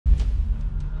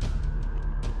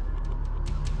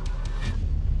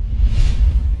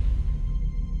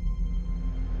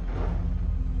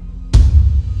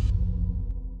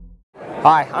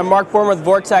Hi, I'm Mark Bourne with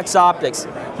Vortex Optics.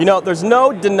 You know, there's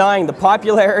no denying the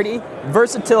popularity,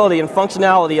 versatility, and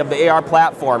functionality of the AR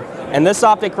platform. And this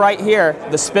optic right here,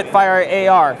 the Spitfire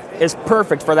AR, is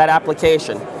perfect for that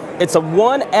application. It's a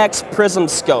 1x prism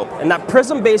scope, and that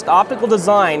prism-based optical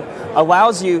design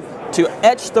allows you to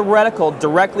etch the reticle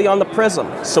directly on the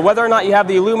prism. So whether or not you have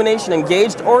the illumination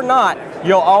engaged or not,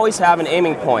 you'll always have an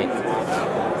aiming point.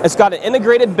 It's got an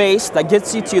integrated base that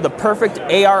gets you to the perfect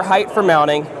AR height for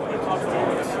mounting,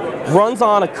 runs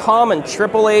on a common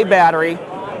AAA battery,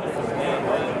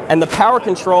 and the power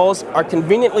controls are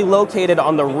conveniently located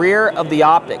on the rear of the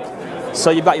optic. So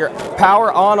you've got your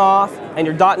power on, off, and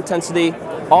your dot intensity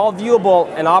all viewable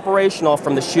and operational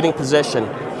from the shooting position.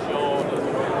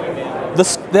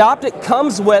 The optic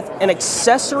comes with an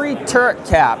accessory turret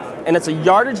cap, and it's a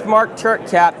yardage mark turret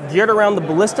cap geared around the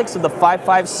ballistics of the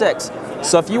 5.56.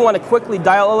 So if you want to quickly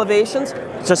dial elevations,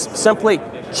 just simply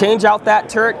change out that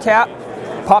turret cap,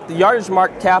 pop the yardage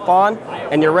mark cap on,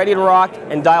 and you're ready to rock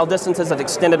and dial distances at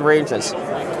extended ranges.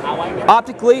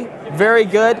 Optically, very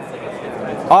good.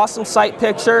 Awesome sight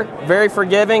picture, very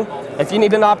forgiving. If you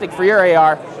need an optic for your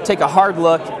AR, take a hard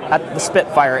look at the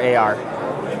Spitfire AR.